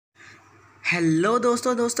Hello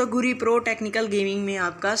दोस्तों गुरी pro technical gaming में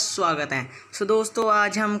आपका स्वागत है। दोस्तों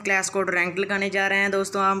आज हम क्लास कोड रैंक लगाने जा रहे हैं।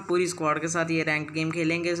 दोस्तों हम पूरी स्क्वाड के साथ ये रैंक गेम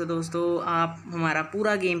खेलेंगे। दोस्तों आप हमारा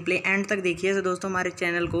पूरा गेम प्ले एंड तक देखिए। दोस्तों हमारे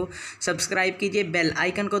चैनल को सब्सक्राइब कीजिए, बेल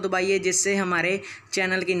आइकन को दबाइए जिससे हमारे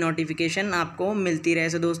चैनल की नोटिफिकेशन आपको मिलती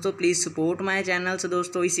रहे। दोस्तों प्लीज़ सपोर्ट माई चैनल।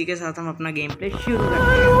 दोस्तों इसी के साथ हम अपना गेम प्ले शुरू करते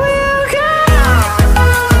हैं।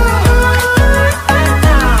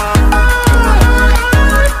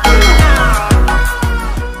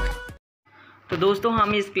 तो दोस्तों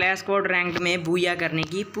हम इस क्लास कोड रैंक में बूया करने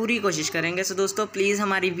की पूरी कोशिश करेंगे। दोस्तों प्लीज़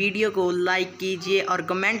हमारी वीडियो को लाइक कीजिए और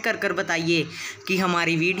कमेंट कर बताइए कि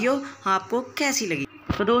हमारी वीडियो आपको कैसी लगी।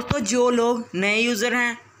 तो दोस्तों जो लोग नए यूज़र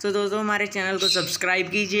हैं तो दोस्तों हमारे चैनल को सब्सक्राइब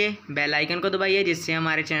कीजिए, बेल आइकन को दबाइए जिससे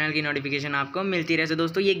हमारे चैनल की नोटिफिकेशन आपको मिलती रहे।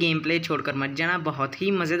 दोस्तों ये गेम प्ले छोड़कर मत जाना, बहुत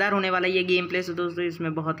ही मज़ेदार होने वाला ये गेम प्ले। दोस्तों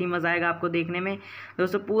इसमें बहुत ही मज़ा आएगा आपको देखने में।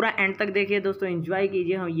 दोस्तों पूरा एंड तक देखिए, दोस्तों एंजॉय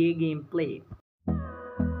कीजिए हम ये game play.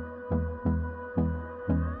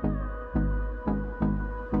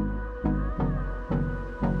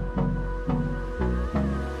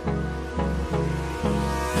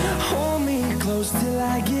 Till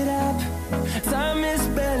I get up, time is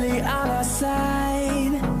barely on our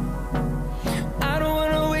side. I don't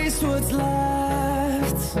wanna waste what's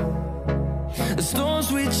left. The storms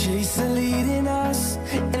we chase are leading us,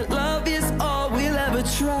 and love is all we'll ever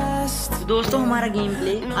trust. दोस्तों हमारा game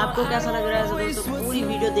play आपको कैसा लग रहा है? दोस्तों पूरी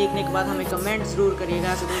video देखने के बाद हमें कमेंट जरूर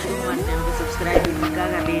करिएगा। दोस्तों हमारे चैनल को सब्सक्राइब भी कर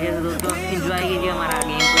लीजिए। दोस्तों एंजॉय कीजिए हमारा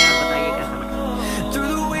गेम प्ले और बताइए कैसा लगा। Through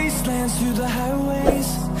the wastelands, through the highways,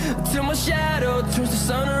 till my shadow turns to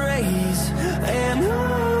sun rays, and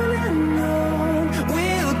on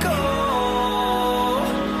we'll go.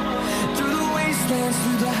 Through the wastelands,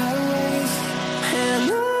 through the highways, and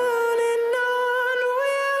on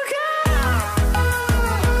we'll go.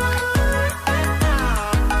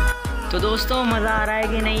 तो दोस्तों मज़ा आ रहा है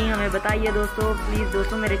कि नहीं हमें बताइए। दोस्तों प्लीज़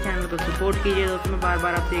दोस्तों मेरे चैनल को सपोर्ट कीजिए। दोस्तों मैं बार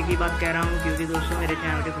बार आपसे एक ही बात कह रहा हूँ क्योंकि दोस्तों मेरे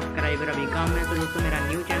चैनल के सब्सक्राइबर अभी कम है। तो दोस्तों मेरा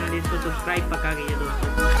न्यू चैनल है, इसको सब्सक्राइब पक्का कीजिए दोस्तों।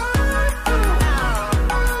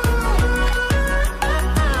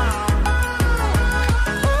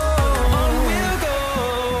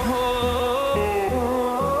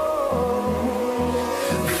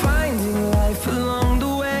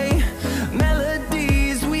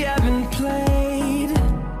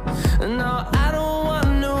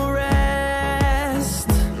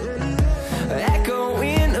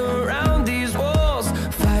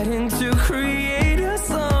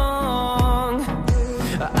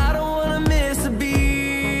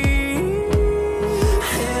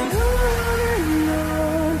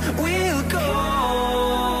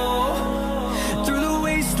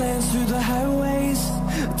 Through the highways,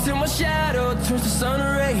 till my shadow turns to sun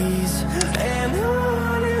rays, and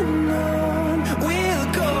on we'll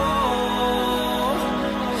go.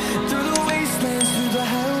 Through the wastelands, through the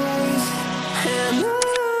highways, and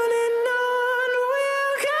on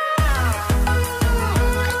we'll go.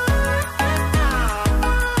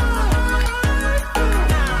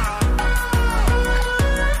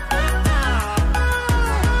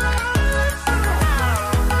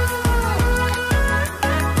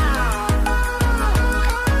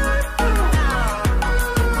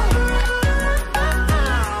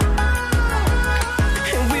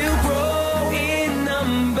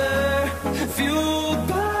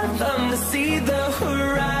 See the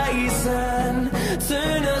horizon,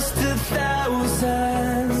 turn us to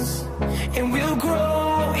thousands, and we'll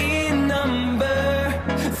grow in number,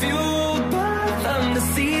 fueled by them to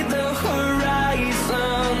see the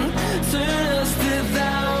horizon, turn us to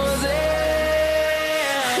thousands,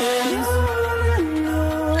 and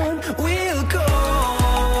on we'll go.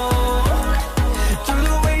 Through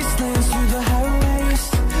the wastelands, through the highways,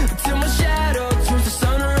 till my shadow turns to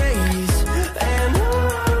sun rays, and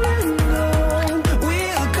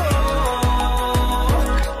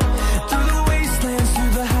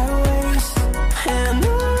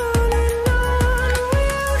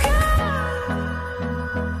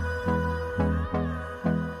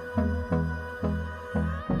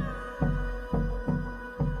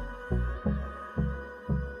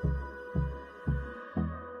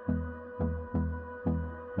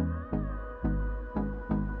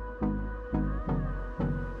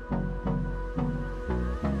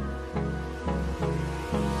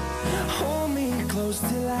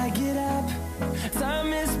till I get up,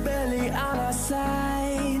 time is barely on our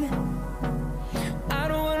side. I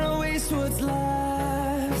don't wanna waste what's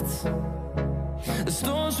left. The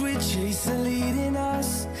storms we chase are leading us,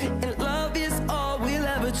 and love is all we'll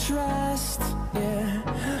ever trust. Yeah,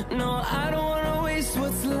 no, I don't wanna waste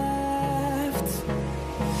what's left.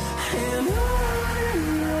 And on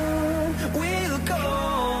we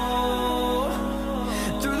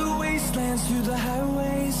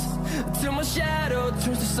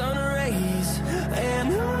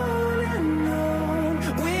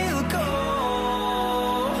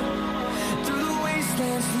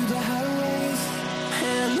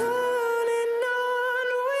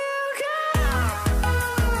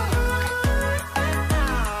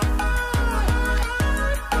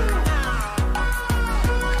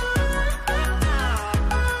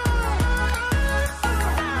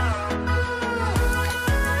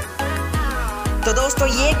तो दोस्तों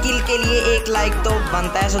ये किल के लिए एक like तो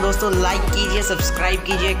बनता है। सो दोस्तों लाइक कीजिए, सब्सक्राइब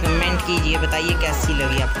कीजिए, कमेंट कीजिए, बताइए कैसी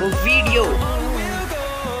लगी आपको video.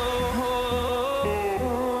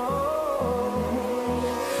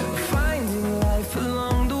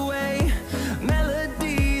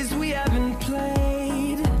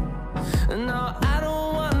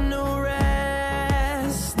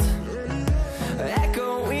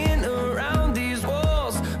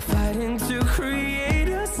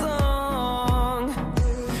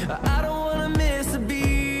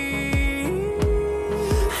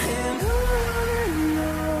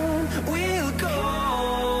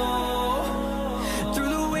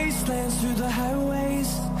 Through the highways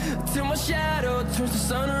till my shadow turns to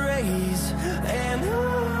sun rays, and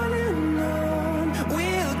on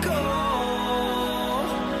we'll go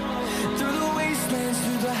through the wastelands,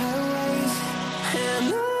 through the highways,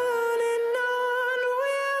 and on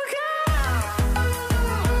we'll go.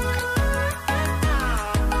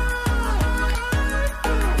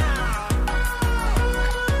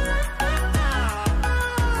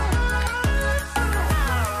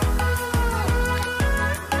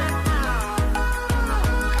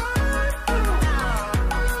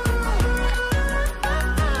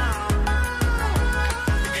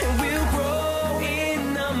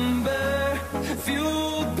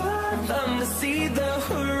 See the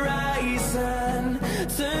horizon,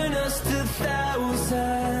 turn us to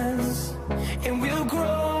thousands, and we'll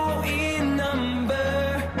grow in number,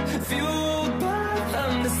 fueled by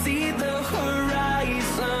them to see the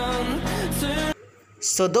horizon.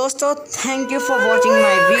 So दोस्तों, thank you for watching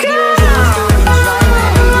my videos. दोस्तों enjoy my